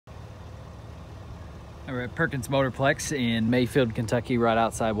We're at Perkins Motorplex in Mayfield, Kentucky, right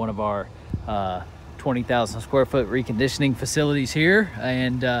outside one of our 20,000 square foot reconditioning facilities here,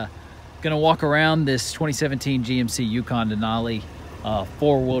 and gonna walk around this 2017 GMC Yukon Denali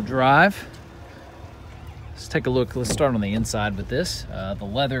four-wheel drive. Let's take a look. Let's start on the inside with this. The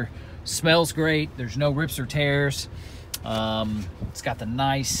leather smells great. There's no rips or tears. It's got the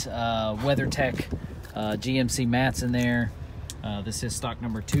nice WeatherTech GMC mats in there. This is stock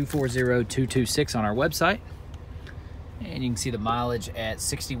number 240226 on our website. And you can see the mileage at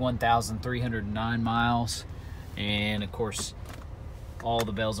 61,309 miles. And of course, all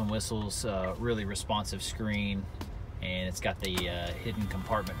the bells and whistles, really responsive screen. And it's got the hidden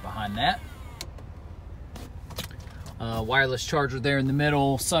compartment behind that. Wireless charger there in the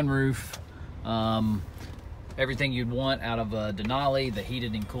middle, sunroof. Everything you'd want out of a Denali, the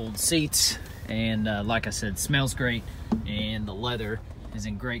heated and cooled seats. And like I said, smells great. And the leather is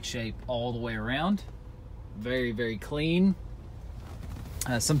in great shape all the way around. Very, very clean.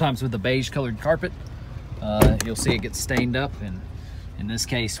 Sometimes with the beige colored carpet, you'll see it gets stained up, and in this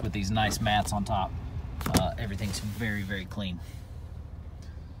case with these nice mats on top, everything's very, very clean.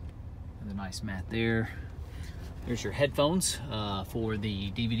 The nice mat there. There's your headphones for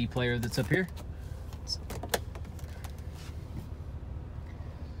the DVD player that's up here.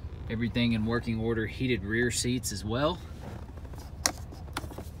 Everything in working order, heated rear seats as well.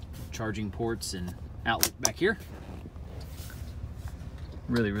 Charging ports and outlet back here.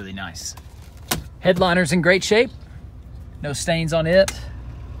 Really, really nice. Headliner's in great shape. No stains on it.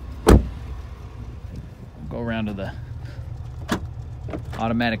 Go around to the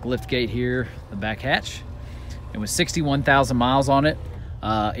automatic lift gate here, the back hatch. And with 61,000 miles on it,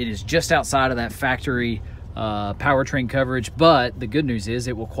 it is just outside of that factory powertrain coverage, but the good news is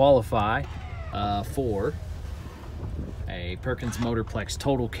it will qualify for a Perkins Motorplex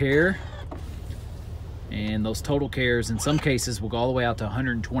Total Care. And those Total Cares in some cases will go all the way out to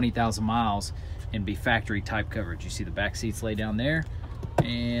 120,000 miles and be factory type coverage. You see the back seats lay down there,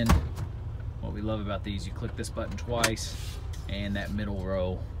 and what we love about these, you click this button twice and that middle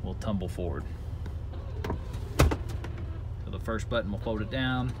row will tumble forward. So the first button will fold it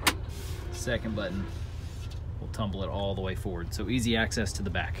down, second button will tumble it all the way forward. So easy access to the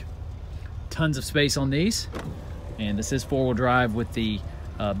back. Tons of space on these, and this is four-wheel drive with the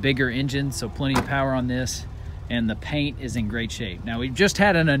bigger engine, so plenty of power on this, and the paint is in great shape. Now, we've just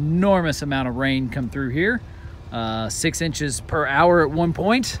had an enormous amount of rain come through here, 6 inches per hour at one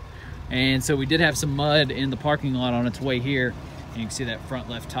point, and so we did have some mud in the parking lot on its way here, and you can see that front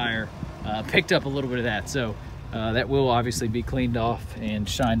left tire picked up a little bit of that, so that will obviously be cleaned off and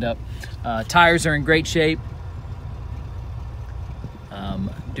shined up. Tires are in great shape.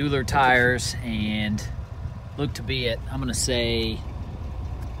 Dueler tires, and look to be at, I'm gonna say,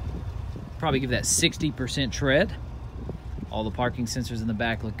 probably give that 60% tread. All the parking sensors in the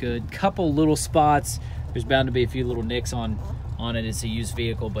back look good. Couple little spots. There's bound to be a few little nicks on it. It's a used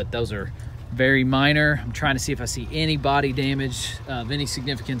vehicle, but those are very minor. I'm trying to see if I see any body damage of any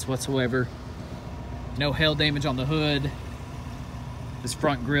significance whatsoever. No hail damage on the hood. This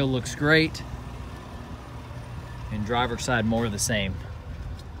front grille looks great. And driver's side, more of the same.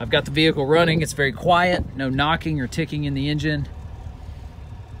 I've got the vehicle running. It's very quiet. No knocking or ticking in the engine.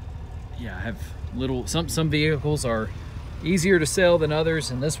 Yeah, I have some vehicles are easier to sell than others,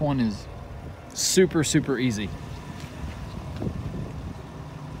 and this one is super, super easy.